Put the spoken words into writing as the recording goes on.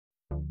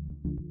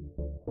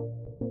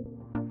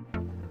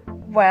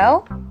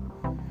Well,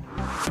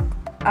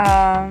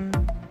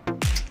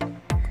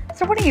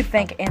 so what do you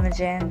think,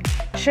 Imogen?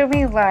 Should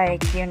we, like,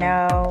 do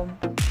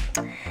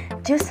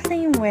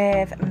something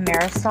with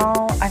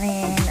Marisol? I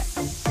mean,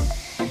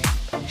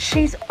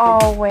 she's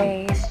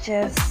always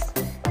just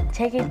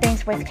taking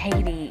things with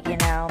Katie,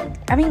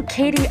 I mean,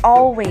 Katie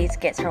always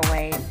gets her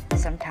way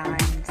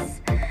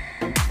sometimes.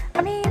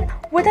 I mean,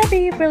 would that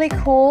be really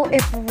cool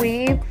if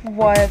we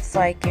was,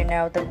 like,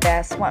 the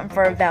best one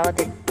for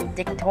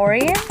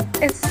valedictorian?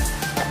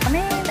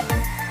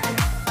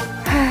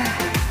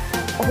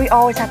 We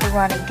always have to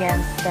run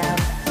against them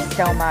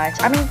so much.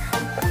 I mean,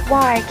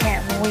 why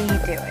can't we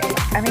do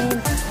it? I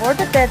mean, we're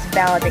the best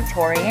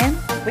valedictorian.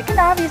 We can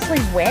obviously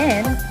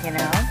win,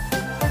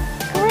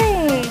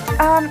 Great.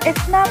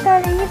 It's not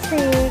that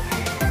easy.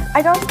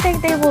 I don't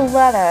think they will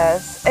let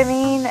us. I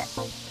mean,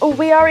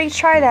 we already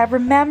tried that,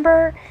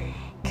 remember?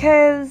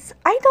 Because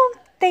I don't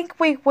think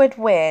we would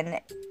win.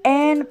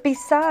 And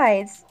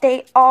besides,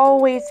 they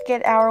always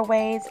get our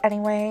ways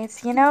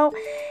anyways,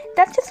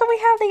 That's just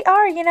how they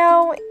are,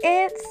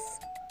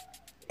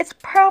 It's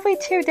probably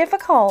too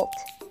difficult.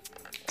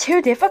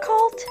 Too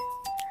difficult?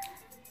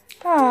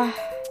 Come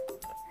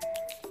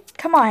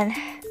on.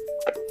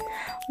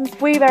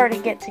 We better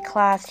get to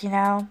class,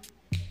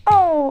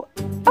 Oh,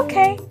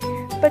 okay.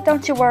 But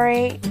don't you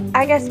worry.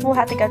 I guess we'll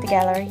have to go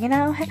together,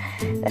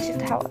 That's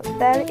just how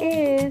that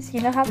is.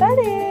 You know how that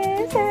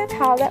is and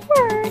how that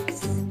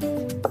works.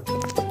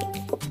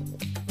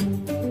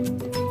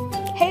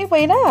 Hey,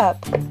 wait up.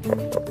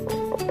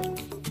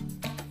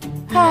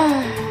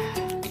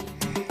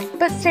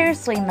 But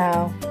seriously,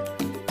 Mo,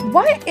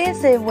 what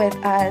is it with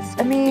us?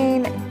 I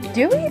mean,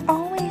 do we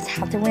always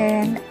have to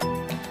win?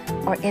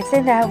 Or is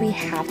it that we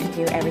have to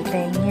do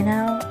everything,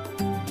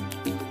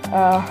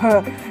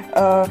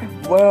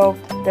 Well,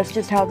 that's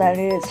just how that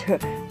is.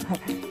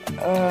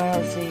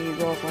 See, you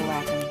girls are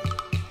laughing.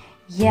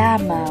 Yeah,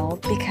 Mo,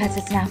 because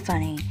it's not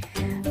funny.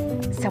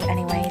 So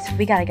anyways,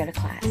 we gotta go to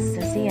class,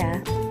 so see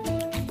ya.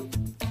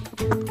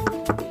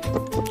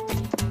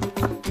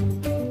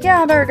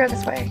 Yeah, I better go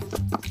this way.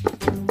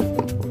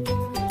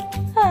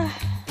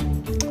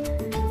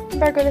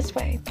 Better go this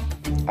way.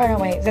 Oh no,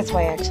 wait, this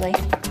way actually.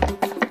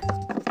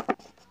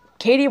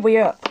 Katie, we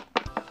up.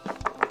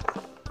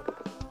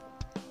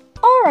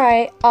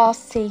 Alright, I'll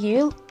see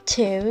you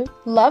two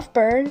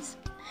lovebirds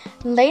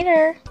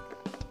later.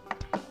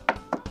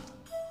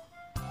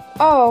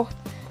 Oh,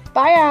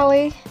 bye,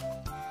 Allie.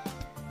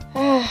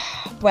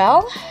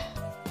 Well,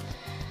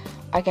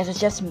 I guess it's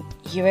just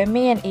you and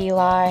me and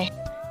Eli.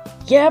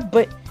 Yeah,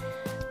 but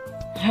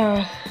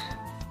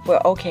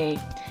well, okay.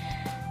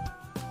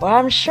 Well,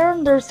 I'm sure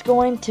there's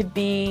going to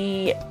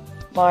be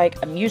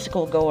like a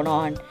musical going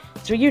on,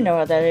 so you know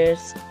how that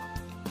is.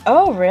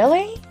 Oh,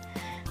 really?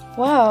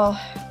 Well,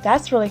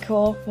 that's really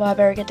cool. Well, I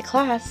better get to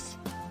class.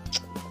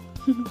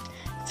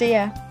 See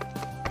ya.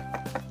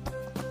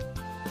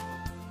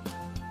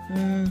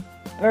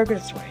 Better go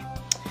this way.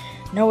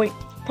 No, wait,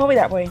 probably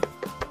that way.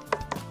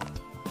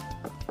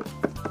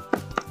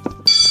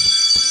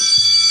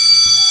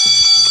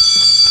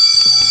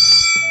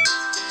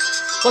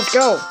 Let's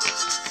go.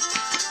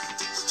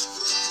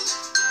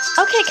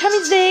 Okay,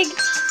 coming, Zig.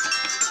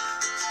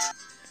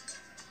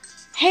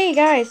 Hey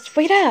guys,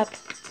 wait up.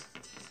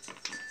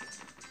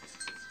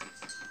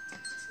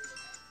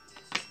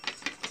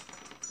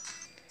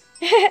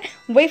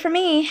 Wait for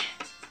me.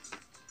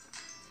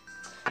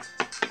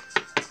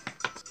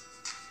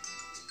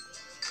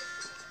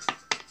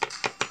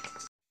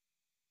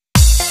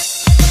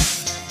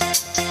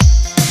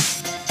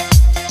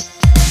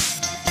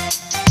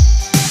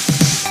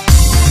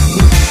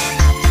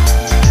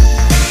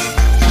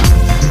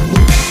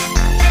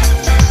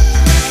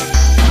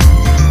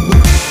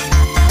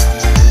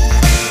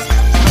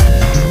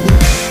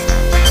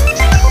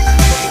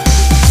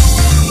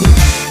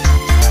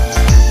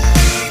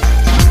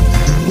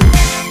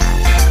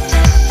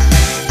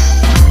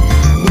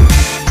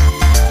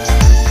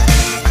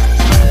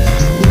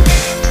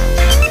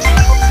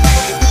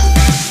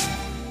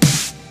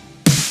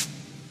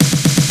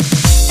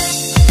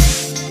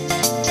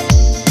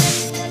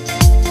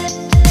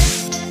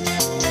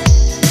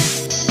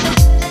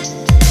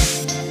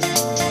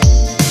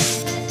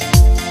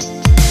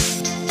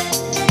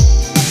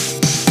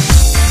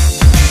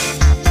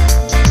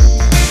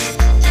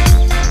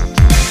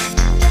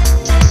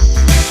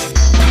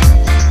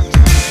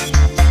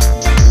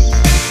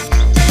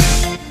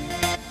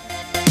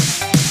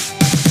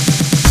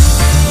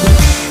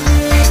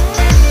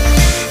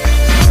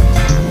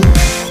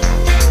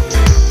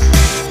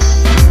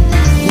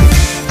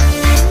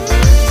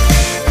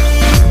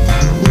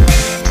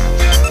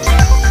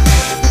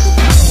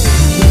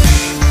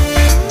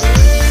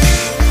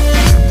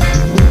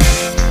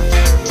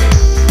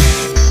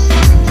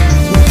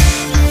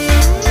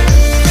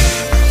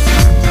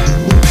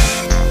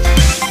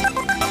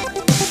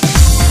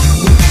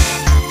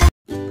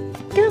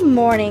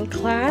 Morning,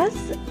 class.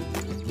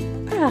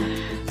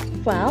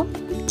 Well,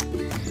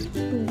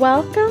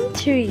 welcome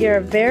to your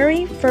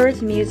very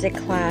first music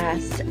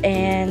class,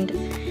 and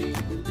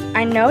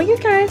I know you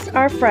guys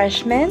are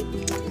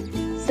freshmen,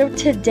 so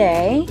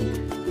today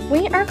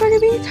we are going to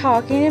be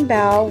talking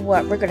about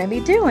what we're going to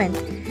be doing.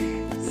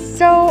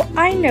 So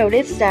I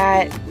noticed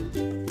that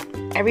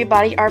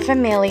everybody are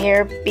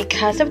familiar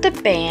because of the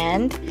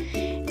band,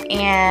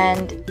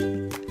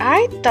 and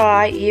I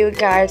thought you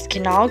guys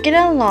can all get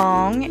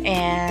along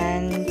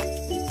and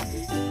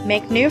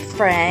make new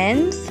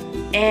friends,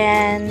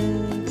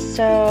 and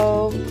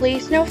so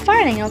please no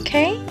fighting,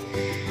 okay?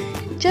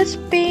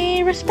 Just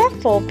be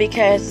respectful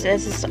because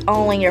this is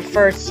only your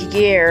first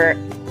year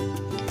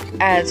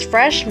as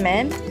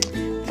freshmen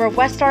for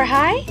Westar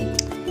High.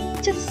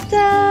 Just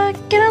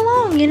get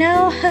along, you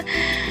know?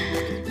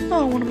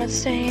 Oh, what am I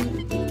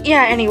saying?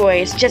 Yeah,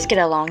 anyways, just get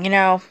along, you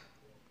know?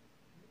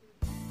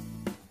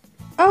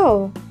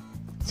 Oh,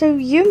 so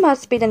you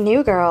must be the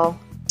new girl.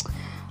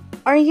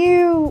 Are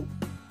you,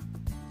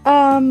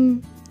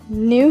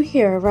 new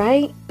here,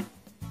 right?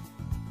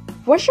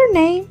 What's your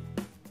name?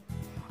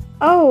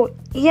 Oh,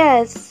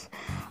 yes.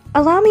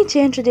 Allow me to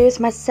introduce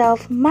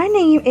myself. My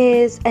name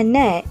is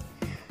Annette.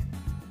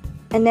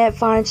 Annette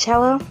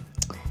Fonicello.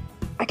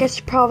 I guess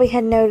you probably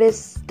had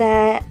noticed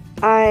that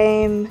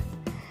I'm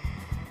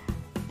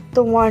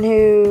the one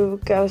who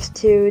goes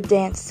to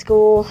dance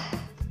school.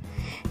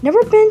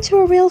 Never been to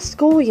a real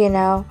school, you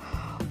know.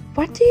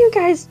 What do you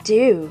guys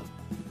do?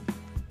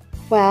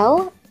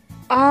 Well,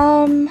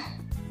 I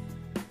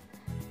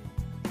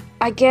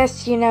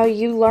guess, you know,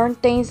 you learn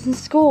things in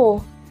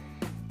school.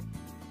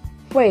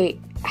 Wait,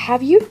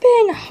 have you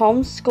been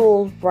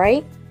homeschooled,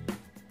 right?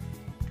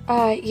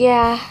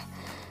 Yeah.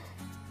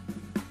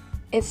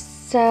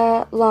 It's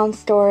a long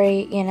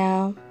story, you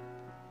know.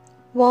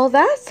 Well,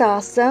 that's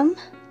awesome.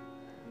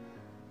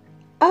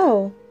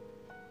 Oh.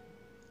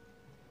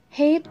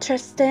 Hey,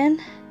 Tristan.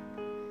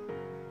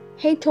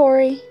 Hey,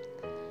 Tori.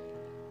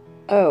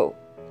 Oh,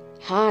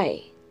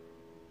 hi.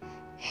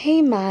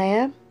 Hey,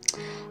 Maya.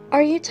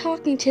 Are you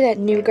talking to that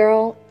new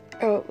girl?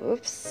 Oh,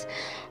 oops.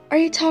 Are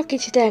you talking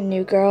to that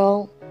new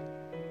girl?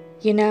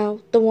 You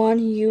know, the one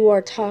you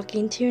are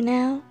talking to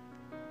now?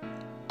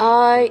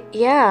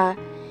 Yeah.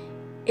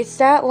 Is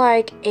that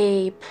like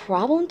a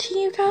problem to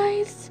you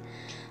guys?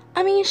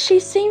 I mean, she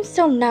seems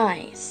so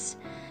nice.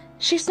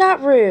 She's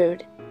not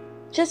rude.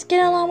 Just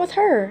get along with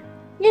her,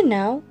 you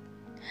know.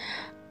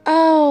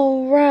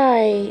 Oh,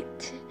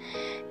 right.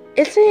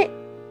 Is it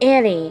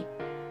Annie?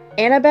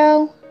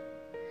 Annabelle?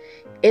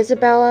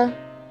 Isabella?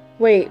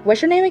 Wait,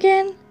 what's your name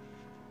again?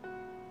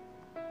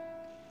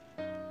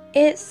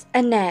 It's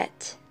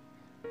Annette.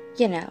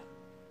 You know.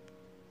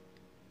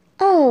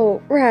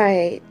 Oh,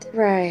 right.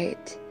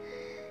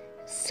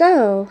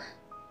 So,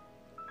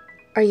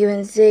 are you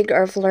and Zig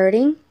are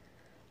flirting?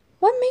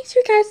 What makes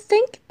you guys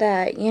think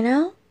that, you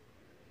know?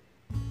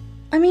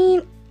 I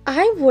mean,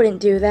 I wouldn't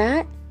do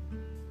that.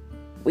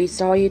 We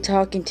saw you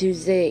talking to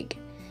Zig.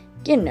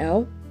 You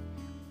know.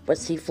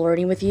 Was he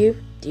flirting with you?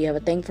 Do you have a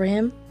thing for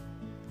him?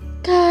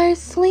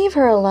 Guys, leave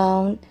her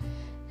alone.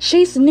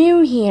 She's new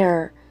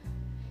here.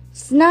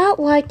 It's not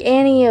like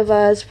any of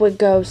us would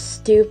go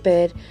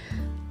stupid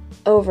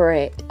over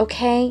it,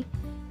 okay?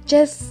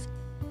 Just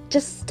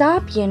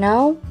stop, you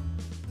know?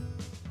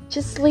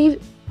 Just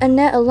leave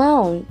Annette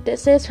alone.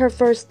 This is her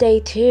first day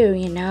too,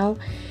 you know?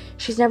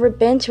 She's never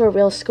been to a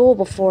real school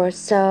before,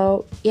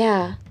 so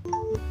yeah.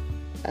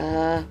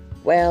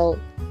 Well,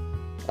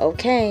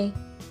 okay.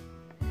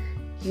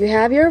 You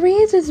have your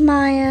reasons,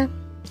 Maya.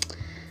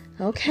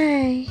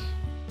 Okay.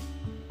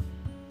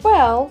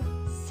 Well,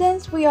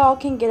 since we all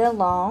can get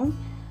along,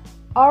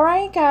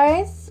 alright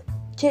guys,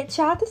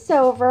 chit-chat is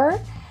over.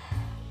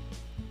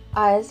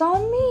 Eyes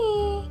on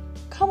me.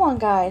 Come on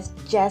guys,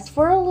 just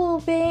for a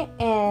little bit.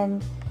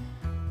 And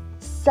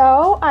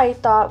so I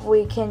thought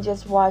we can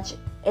just watch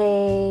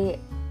a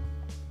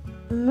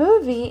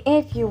movie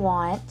if you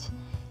want.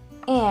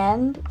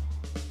 And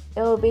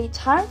it'll be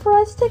time for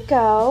us to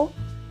go.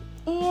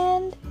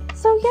 And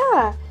so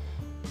yeah.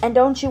 And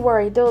don't you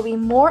worry, there will be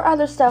more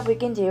other stuff we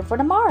can do for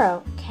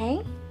tomorrow,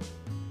 okay?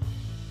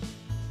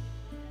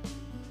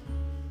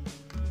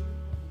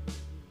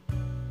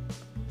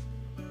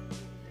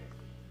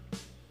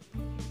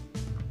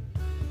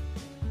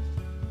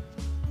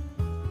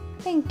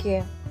 Thank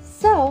you.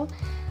 So,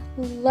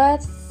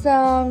 let's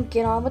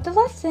get on with the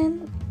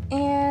lesson.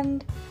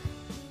 And,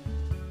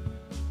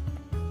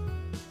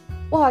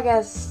 well, I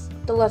guess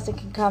the lesson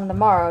can come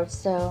tomorrow.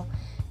 So,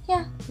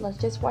 yeah, let's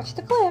just watch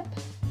the clip.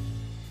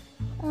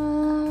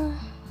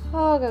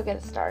 I'll go get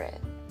it started.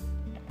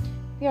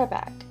 Be right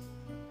back.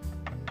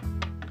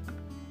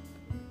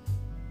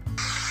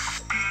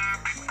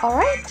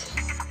 Alright.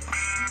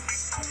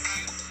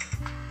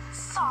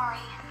 Sorry.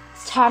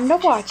 Time to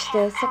watch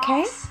this,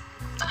 okay?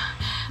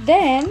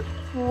 Then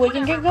we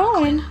can get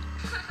going.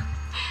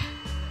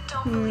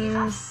 Don't believe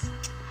us.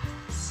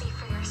 See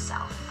for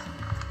yourself.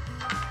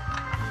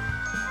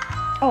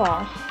 Oh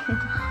well.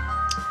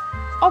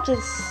 I'll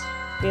just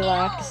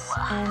relax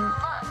and... Look,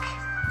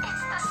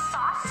 it's the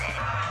sausage.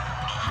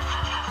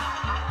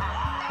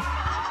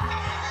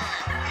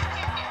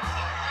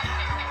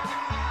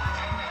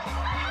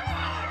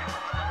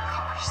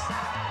 Gosh,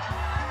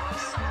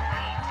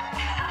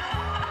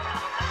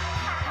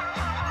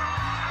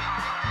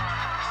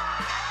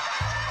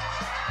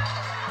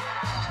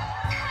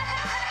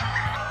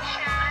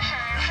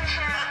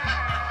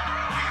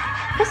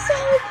 What's the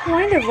whole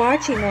point of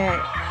watching it?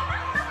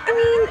 I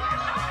mean,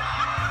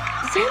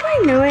 does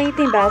anybody know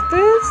anything about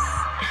this?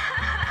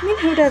 I mean,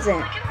 who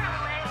doesn't?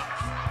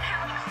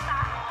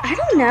 I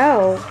don't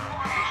know.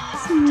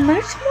 It's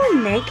much more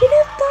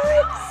negative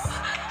thoughts?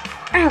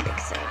 I don't think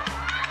so.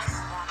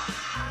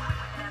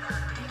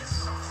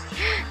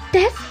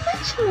 That's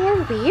much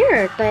more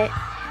weird, but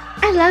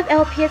I love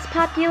LPS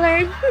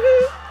popular.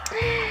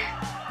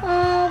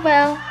 Oh,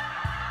 well,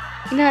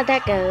 you know how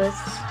that goes.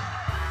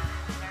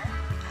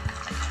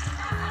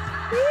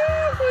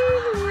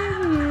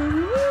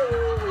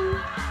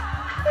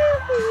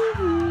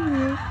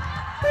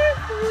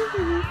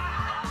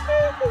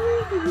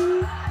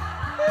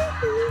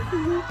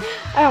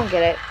 I don't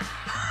get it.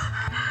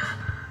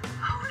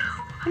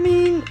 I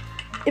mean,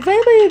 if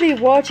anybody would be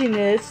watching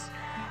this,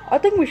 I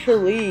think we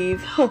should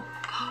leave.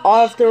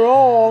 After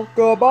all,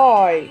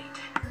 goodbye.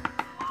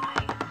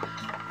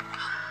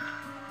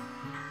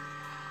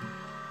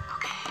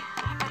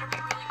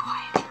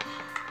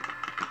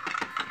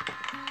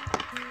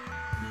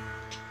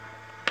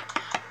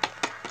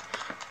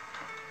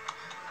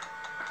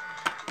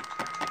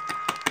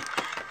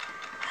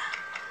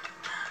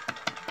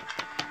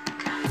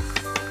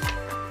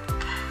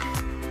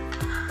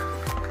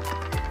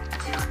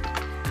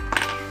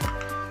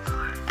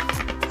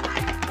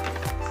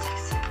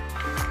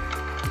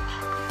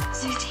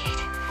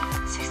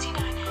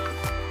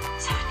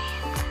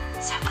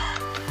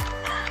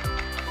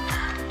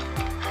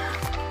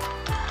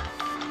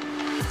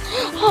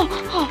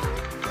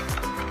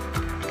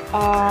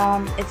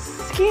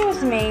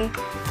 Excuse me,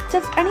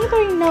 does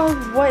anybody know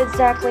what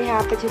exactly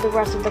happened to the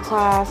rest of the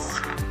class?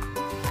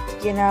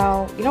 You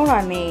know what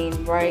I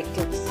mean, right?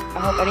 Because I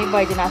hope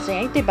anybody did not say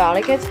anything about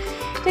it, because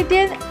if they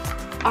did,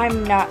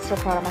 I'm not so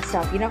proud of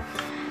myself, you know?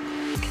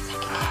 Because I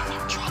can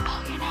get in trouble,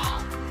 you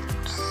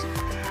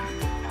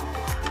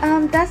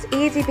know? That's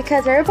easy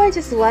because everybody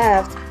just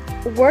left.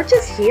 We're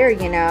just here,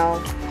 you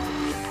know?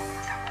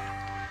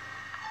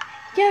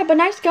 Yeah, but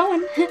nice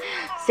going.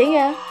 See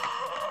ya.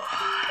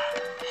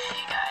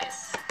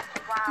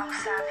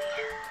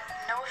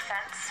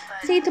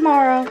 See you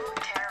tomorrow.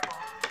 Terrible.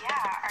 Yeah,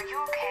 are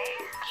you okay?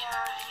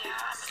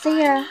 Yeah.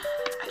 See ya. I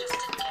just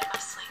didn't get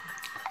enough sleep.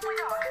 Oh my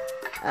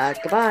dog.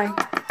 Goodbye.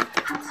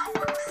 How's home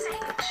with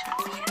Sage?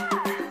 Oh yeah.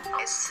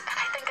 I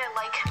think I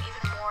like him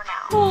even more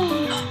now.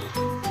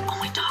 Oh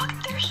my dog,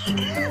 there he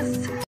is.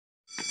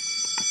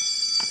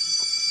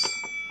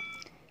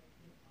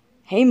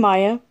 Hey,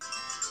 Maya.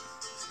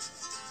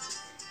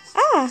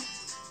 Ah.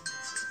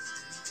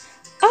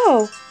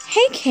 Oh,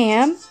 hey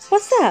Cam.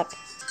 What's up?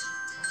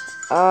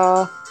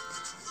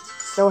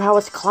 So how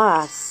was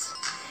class?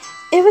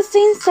 It was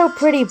seemed so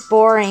pretty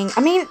boring.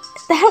 I mean,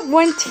 that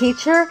one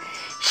teacher,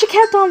 she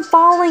kept on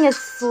falling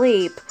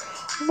asleep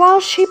while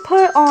she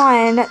put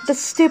on the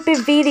stupid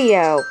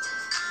video.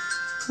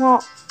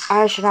 Well,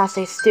 I should not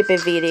say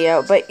stupid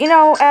video, but you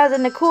know, as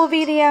in the cool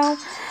video.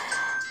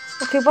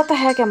 Okay, what the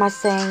heck am I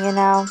saying, you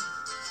know?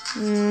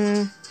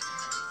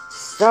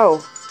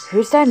 So,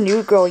 who's that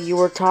new girl you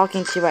were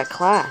talking to at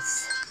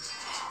class?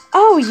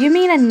 Oh, you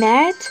mean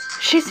Annette?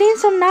 She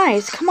seems so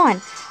nice. Come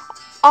on.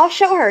 I'll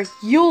show her.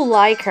 You'll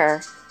like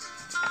her.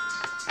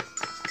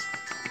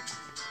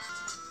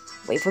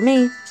 Wait for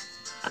me.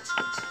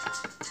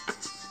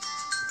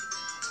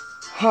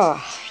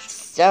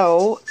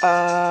 So,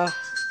 I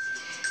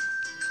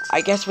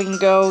guess we can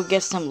go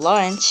get some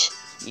lunch.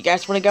 You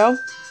guys want to go?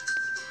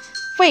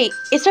 Wait,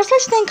 is there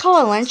such thing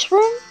called a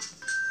lunchroom?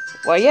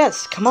 Well,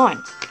 yes, come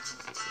on.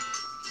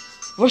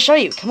 We'll show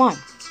you, come on.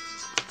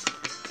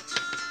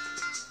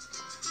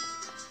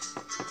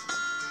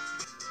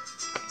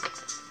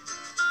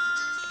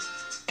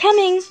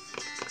 Coming.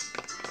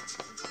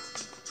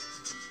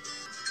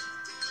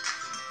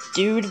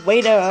 Dude,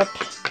 wait up.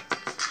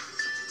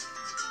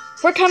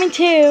 We're coming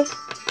too.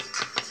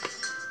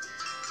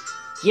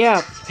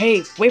 Yeah,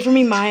 hey, wait for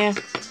me, Maya.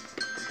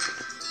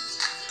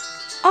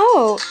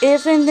 Oh,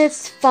 isn't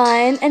this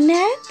fun,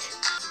 Annette?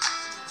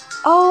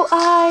 Oh,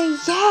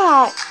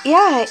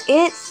 yeah,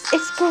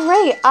 it's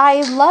great.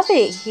 I love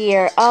it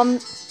here.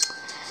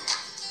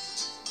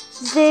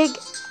 Zig,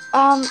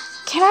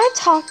 can I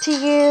talk to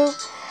you?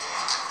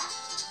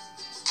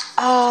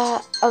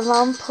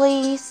 Alone,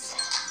 please?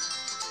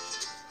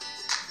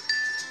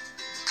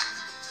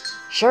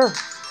 Sure,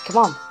 come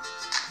on.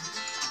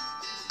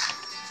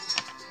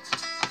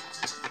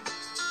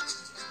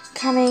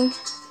 Coming.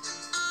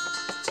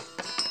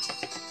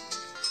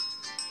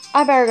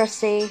 I better go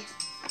see.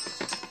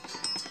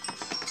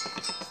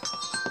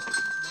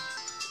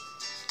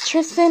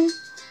 Tristan,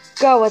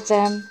 go with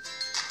them.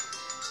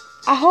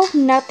 I hope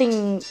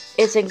nothing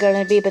isn't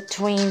gonna be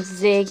between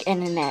Zig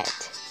and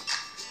Annette.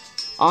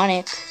 On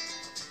it.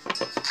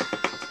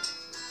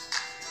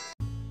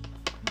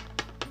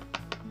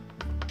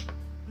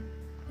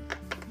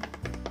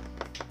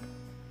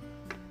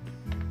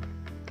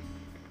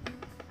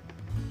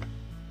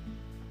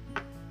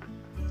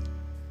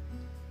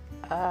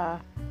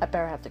 I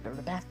better have to go to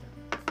the bathroom.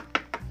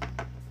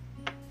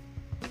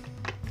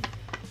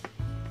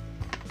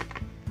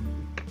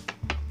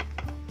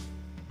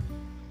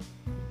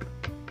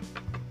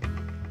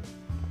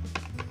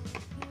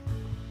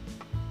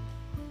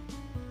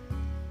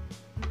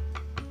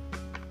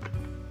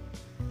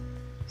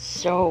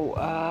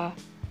 So,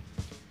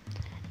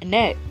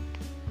 Annette,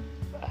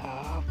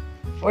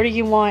 what do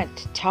you want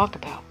to talk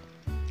about?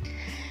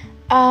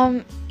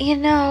 You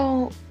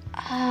know,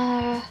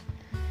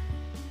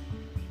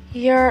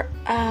 your,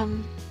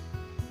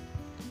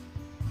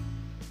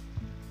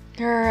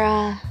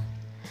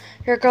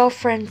 your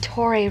girlfriend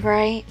Tori,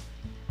 right?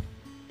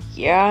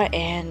 Yeah,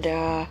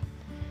 and,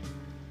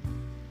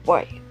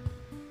 what?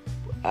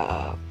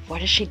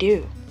 What does she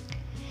do?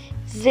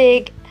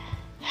 Zig,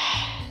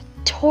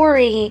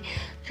 Tori,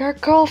 your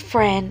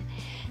girlfriend,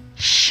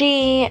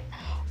 she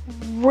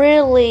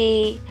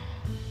really,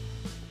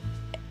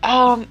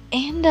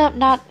 ended up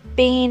not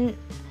being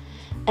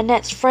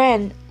Annette's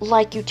friend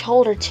like you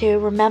told her to,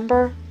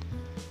 remember?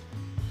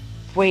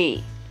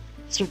 Wait,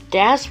 so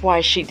that's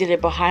why she did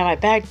it behind my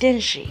back,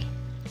 didn't she?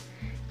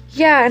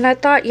 Yeah, and I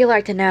thought you'd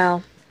like to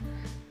know.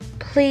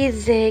 Please,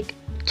 Zig,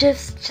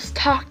 just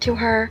talk to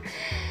her.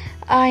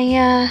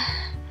 I,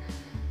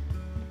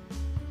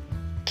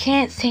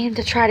 can't seem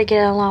to try to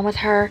get along with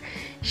her.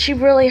 She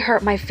really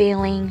hurt my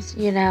feelings,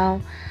 you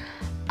know.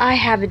 I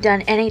haven't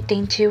done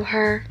anything to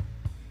her.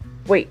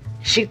 Wait,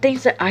 she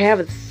thinks that I have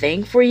a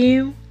thing for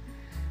you?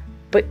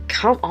 But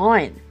come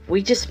on,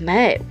 we just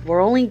met.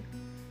 We're only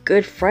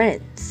good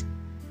friends.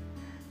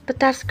 But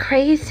that's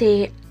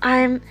crazy.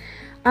 I'm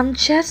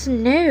just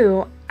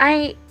new.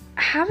 I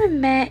haven't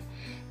met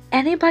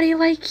anybody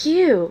like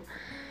you.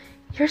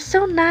 You're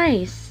so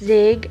nice,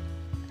 Zig.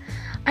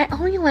 I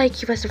only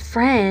like you as a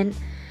friend,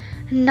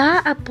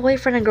 not a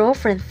boyfriend and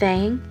girlfriend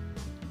thing.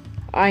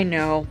 I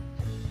know.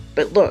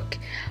 But look,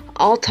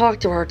 I'll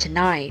talk to her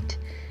tonight.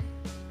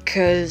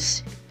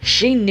 'Cause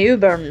she knew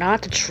better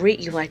not to treat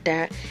you like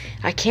that.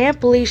 I can't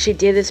believe she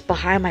did this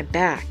behind my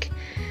back.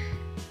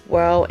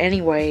 Well,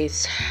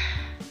 anyways,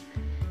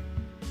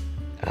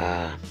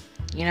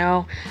 you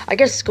know, I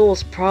guess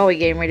school's probably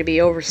getting ready to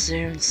be over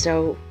soon,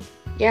 so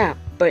yeah,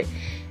 but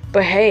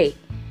hey,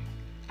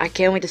 I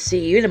can't wait to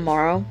see you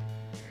tomorrow.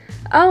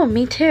 Oh,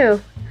 me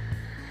too.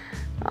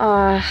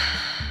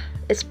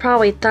 It's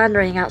probably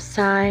thundering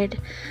outside.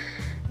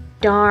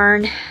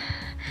 Darn.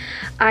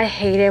 I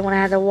hate it when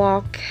I have to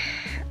walk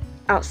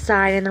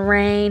outside in the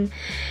rain.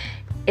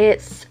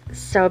 It's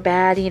so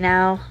bad, you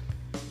know.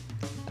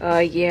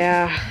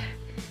 Yeah.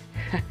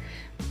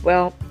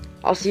 Well,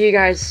 I'll see you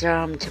guys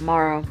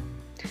tomorrow.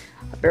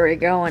 I better get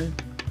going.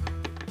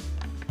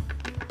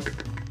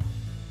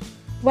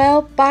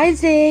 Well, bye,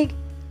 Zig.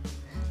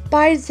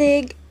 Bye,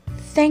 Zig.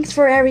 Thanks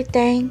for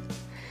everything.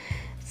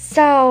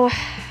 So,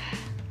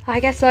 I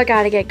guess I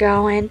gotta get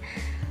going.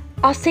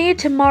 I'll see you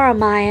tomorrow,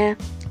 Maya.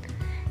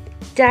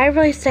 Did I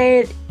really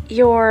say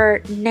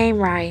your name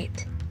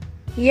right?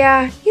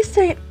 Yeah, you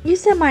said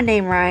my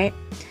name right.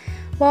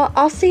 Well,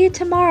 I'll see you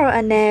tomorrow,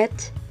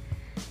 Annette.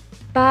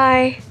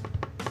 Bye.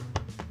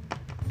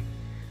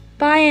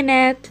 Bye,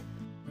 Annette.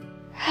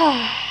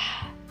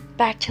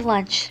 Back to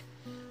lunch.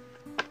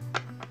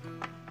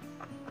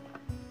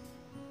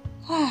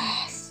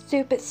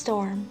 Stupid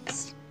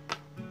storms.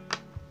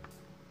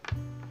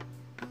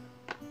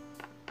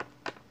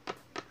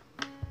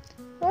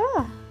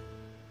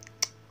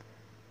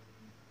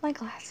 My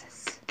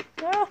glasses.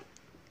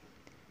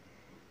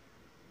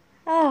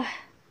 Oh.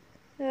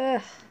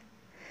 Ugh.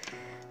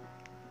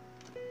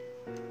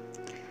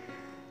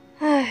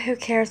 Who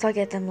cares? I'll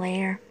get them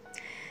later.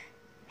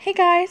 Hey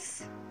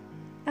guys.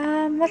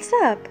 What's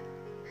up?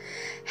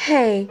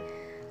 Hey,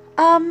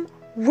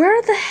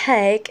 where the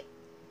heck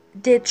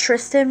did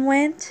Tristan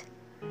went?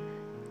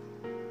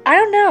 I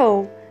don't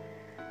know.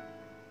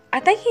 I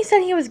think he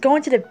said he was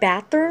going to the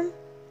bathroom.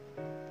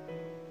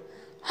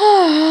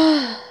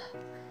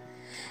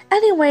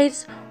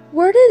 Anyways,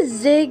 where did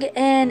Zig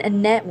and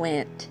Annette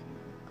went?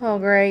 Oh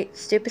great,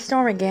 stupid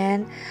storm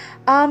again.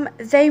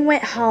 They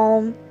went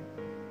home.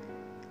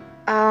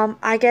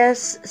 I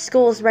guess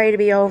school's ready to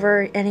be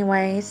over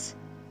anyways.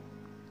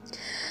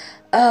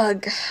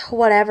 Ugh,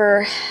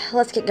 whatever.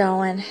 Let's get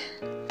going.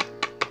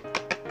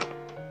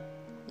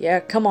 Yeah,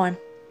 come on.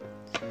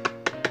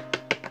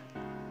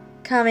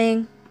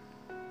 Coming.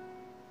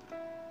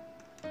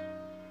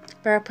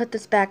 Better put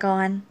this back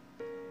on.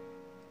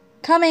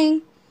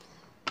 Coming.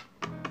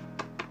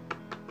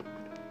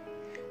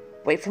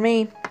 Wait for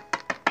me.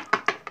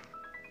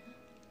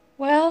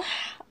 Well,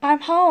 I'm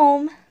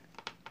home.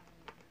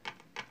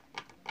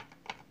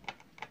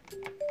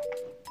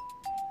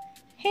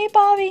 Hey,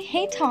 Bobby.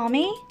 Hey,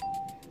 Tommy.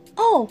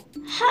 Oh,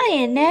 hi,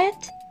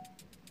 Annette.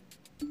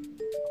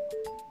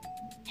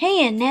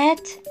 Hey,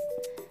 Annette.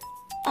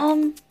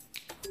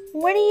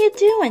 What are you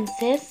doing,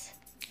 sis?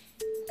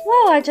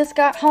 Well, I just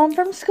got home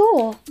from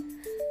school.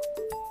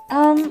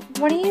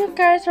 What are you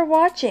guys are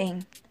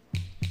watching?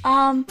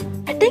 I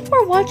think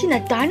we're watching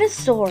a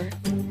dinosaur.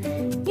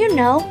 You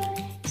know,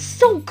 it's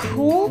so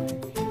cool.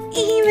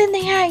 Even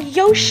they had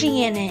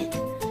Yoshi in it.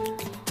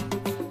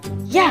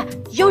 Yeah,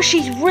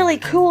 Yoshi's really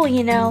cool,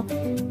 you know.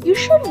 You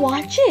should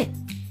watch it.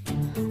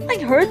 I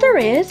heard there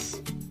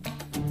is.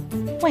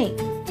 Wait.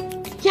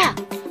 Yeah,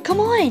 come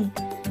on.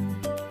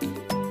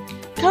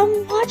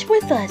 Come watch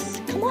with us.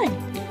 Come on.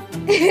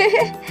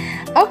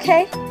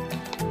 Okay.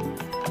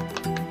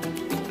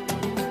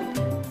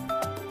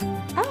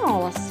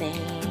 Oh, let's see.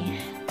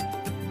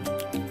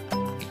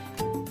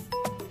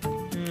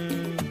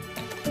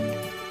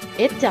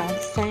 It don't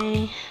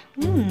say.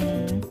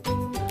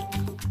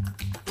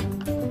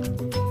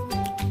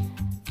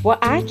 Well,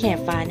 I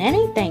can't find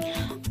anything.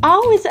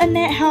 Oh, is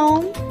Annette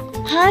home?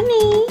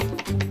 Honey?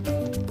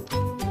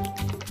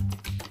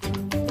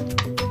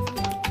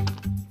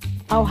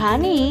 Oh,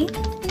 honey.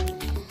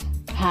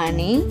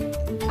 Honey,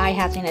 I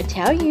have something to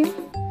tell you.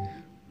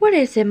 What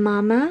is it,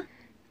 Mama?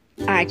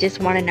 I just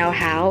want to know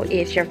how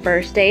is your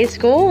first day of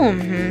school?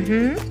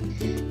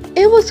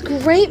 It was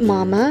great,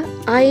 Mama.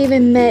 I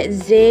even met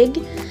Zig,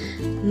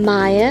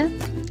 Maya,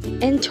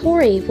 and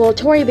Tori. Well,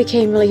 Tori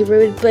became really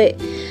rude,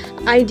 but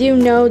I do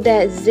know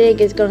that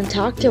Zig is going to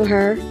talk to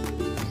her.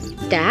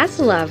 That's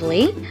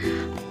lovely.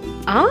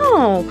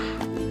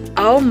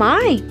 Oh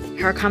my.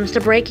 Here comes the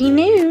breaking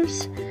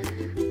news.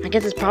 I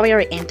guess it's probably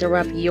going to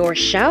interrupt your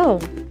show.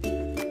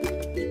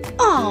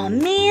 Oh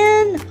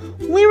man,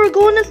 we were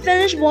going to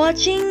finish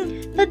watching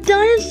the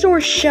dinosaur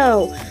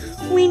show.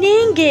 We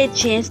didn't get a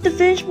chance to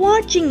finish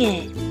watching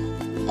it.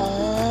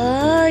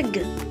 Ugh.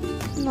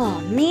 Oh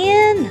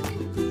man.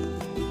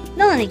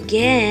 Not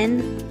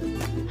again.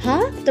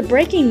 Huh? The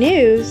breaking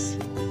news?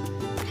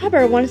 I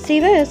better want to see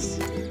this.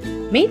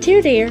 Me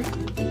too, dear.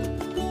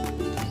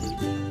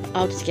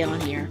 I'll just get on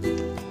here.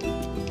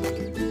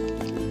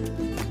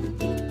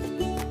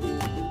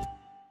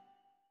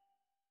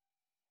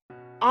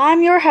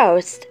 I'm your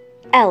host,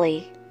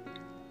 Ellie.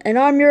 And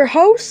I'm your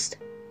host,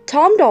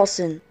 Tom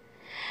Dawson.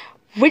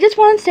 We just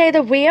want to say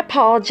that we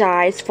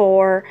apologize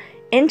for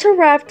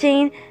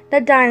interrupting the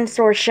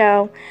dinosaur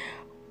show.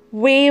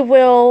 We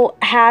will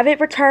have it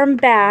return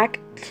back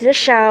to the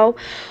show,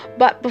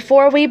 but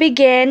before we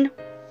begin,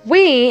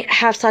 we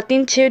have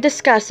something to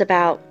discuss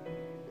about.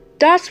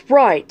 That's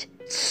right.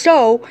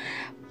 So,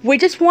 we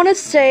just want to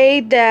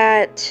say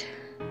that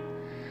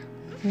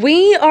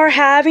we are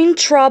having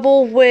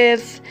trouble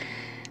with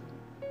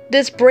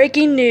this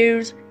breaking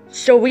news,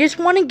 so we just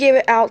want to give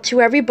it out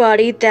to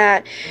everybody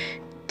that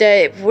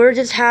we're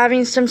just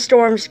having some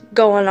storms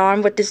going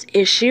on with this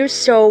issue.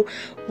 So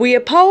we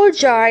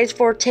apologize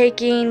for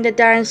taking the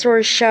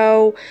dinosaur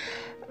show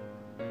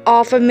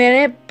off a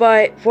minute,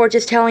 but we're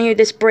just telling you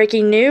this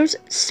breaking news.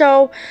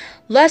 So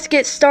let's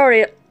get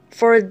started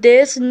for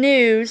this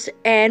news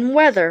and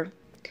weather.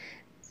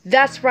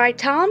 That's right,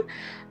 Tom.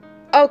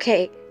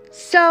 Okay,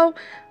 so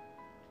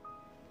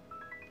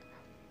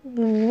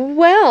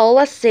well,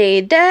 let's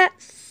see,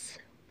 that's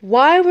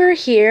why we're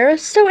here.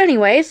 So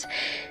anyways,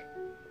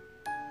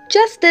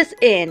 just this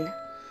in.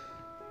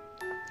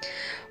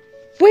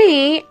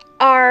 We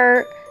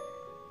are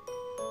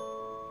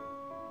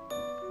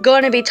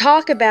going to be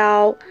talking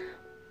about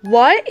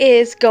what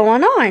is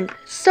going on.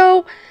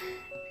 So,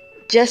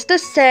 just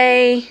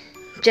to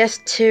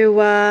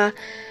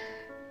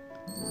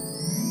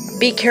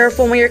be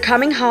careful when you're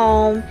coming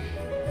home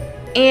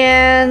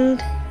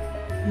and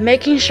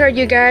making sure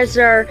you guys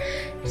are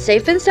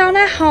safe and sound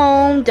at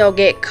home. Don't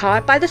get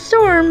caught by the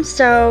storm,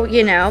 so,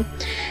 you know.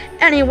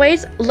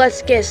 Anyways,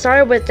 let's get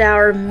started with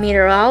our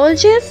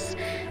meteorologist,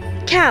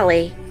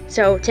 Callie.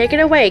 So, take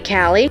it away,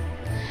 Callie.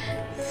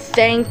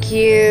 Thank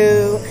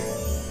you,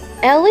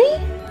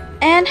 Ellie.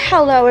 And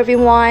hello,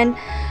 everyone.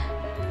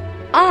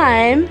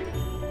 I'm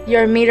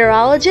your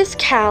meteorologist,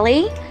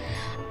 Callie.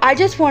 I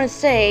just want to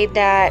say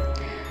that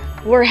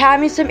we're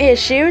having some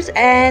issues,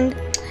 and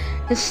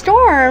the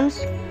storms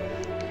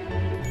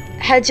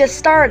had just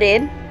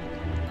started,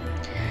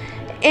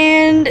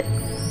 and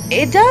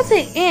it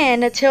doesn't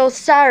end until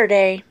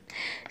Saturday.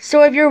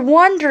 So if you're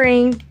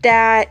wondering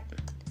that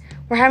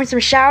we're having some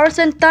showers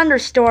and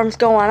thunderstorms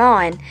going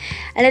on,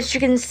 and as you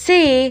can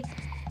see,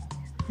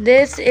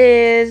 this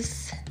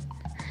is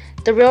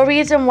the real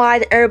reason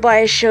why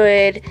everybody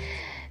should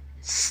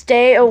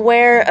stay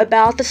aware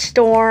about the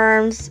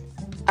storms.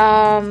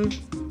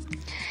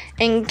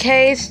 In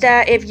case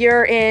that if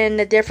you're in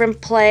a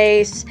different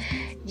place,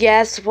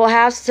 yes, we'll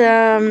have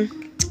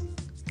some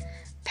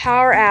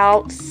power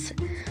outs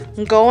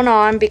going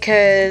on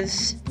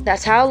because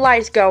that's how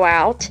lights go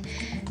out.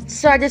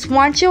 So I just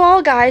want you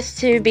all guys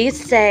to be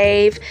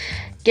safe,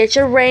 get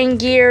your rain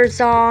gears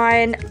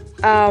on,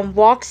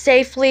 walk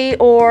safely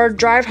or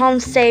drive home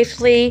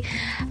safely,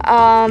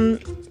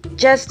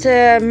 just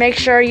to make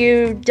sure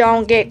you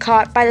don't get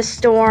caught by the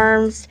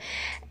storms.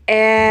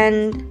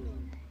 And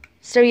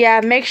so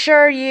yeah, make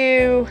sure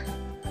you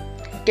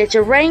get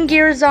your rain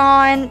gears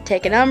on,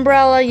 take an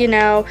umbrella, you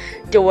know,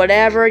 do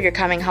whatever. You're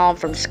coming home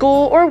from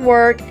school or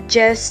work,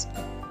 just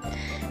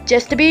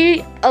to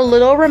be a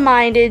little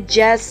reminded,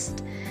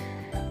 just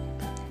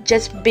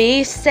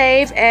be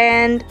safe,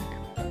 and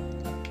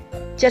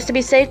just to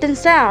be safe and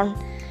sound.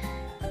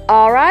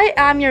 Alright,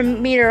 I'm your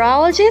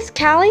meteorologist,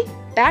 Callie.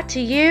 Back to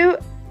you,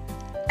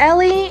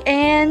 Ellie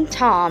and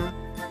Tom.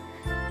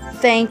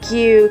 Thank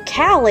you,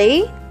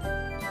 Callie,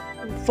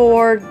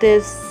 for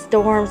this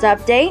storms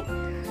update.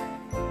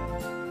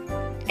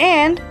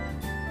 And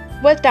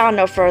without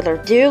no further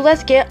ado,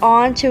 let's get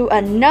on to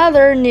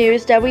another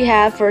news that we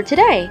have for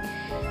today.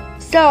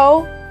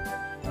 So,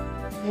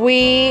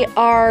 we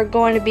are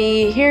going to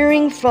be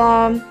hearing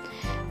from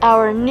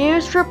our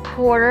news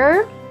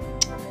reporter,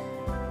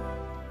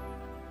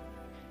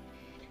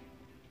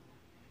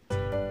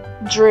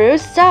 Drew.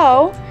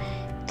 So,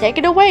 take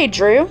it away,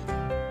 Drew.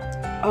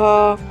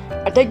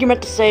 I think you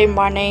meant to say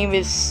my name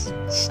is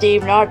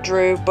Steve, not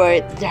Drew,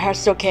 but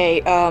that's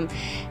okay.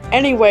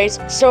 Anyways,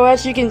 so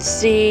as you can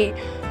see,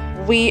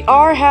 we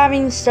are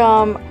having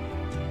some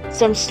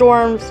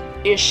storms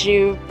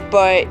issue,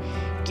 but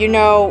you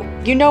know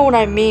what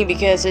I mean,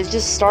 because it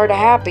just started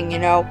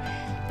happening,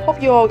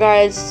 Hope you all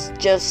guys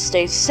just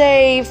stay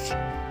safe,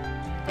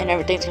 and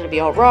everything's gonna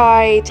be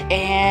alright,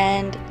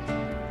 and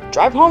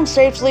drive home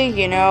safely,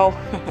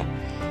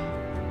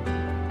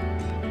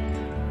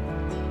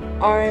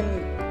 I'm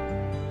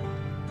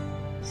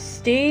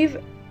Steve,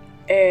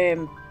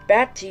 and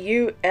back to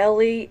you,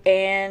 Ellie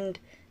and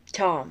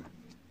Tom.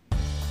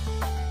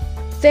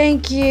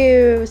 Thank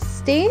you,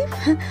 Steve.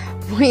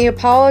 We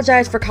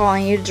apologize for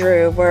calling you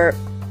Drew. We're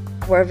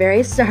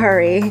very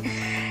sorry.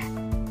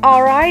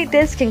 Alright,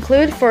 this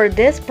concludes for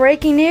this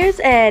breaking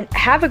news, and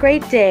have a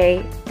great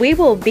day. We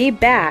will be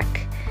back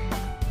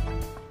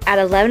at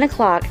 11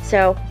 o'clock,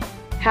 so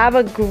have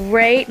a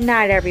great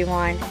night,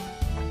 everyone.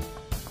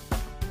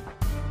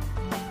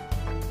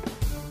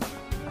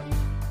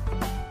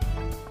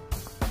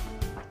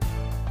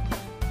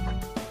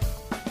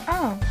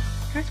 Oh,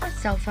 here's my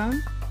cell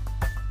phone.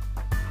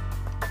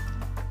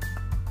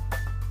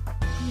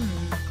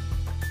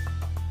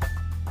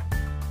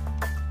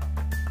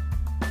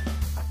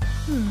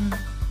 I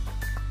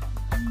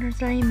wonder if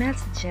there's any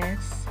messages.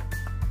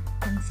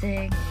 Let's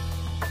see.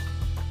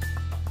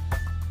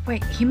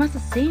 Wait, he must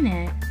have seen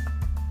it.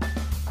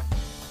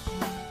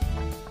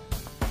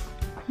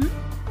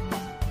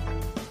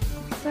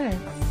 What's this?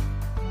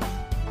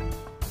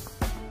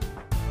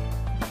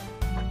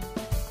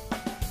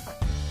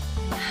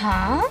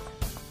 Huh?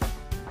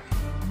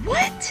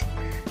 What?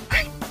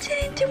 I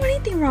didn't do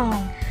anything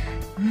wrong.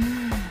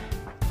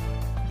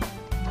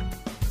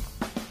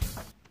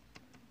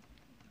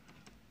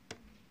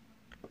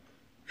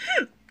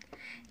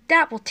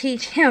 That will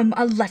teach him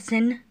a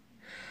lesson.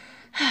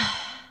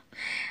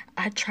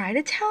 I try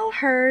to tell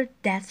her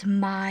that's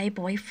my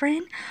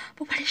boyfriend,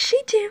 but what does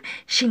she do?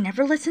 She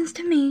never listens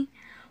to me.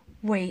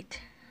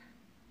 Wait.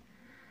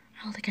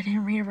 I don't think I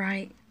didn't read it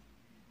right.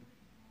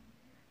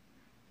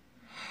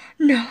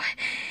 No,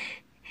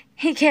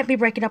 he can't be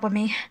breaking up with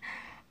me.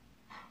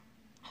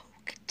 Oh,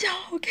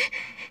 dog.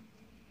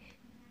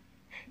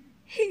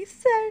 He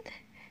said,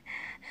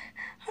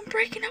 I'm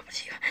breaking up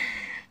with you.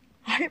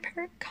 I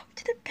better go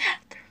to the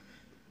bathroom.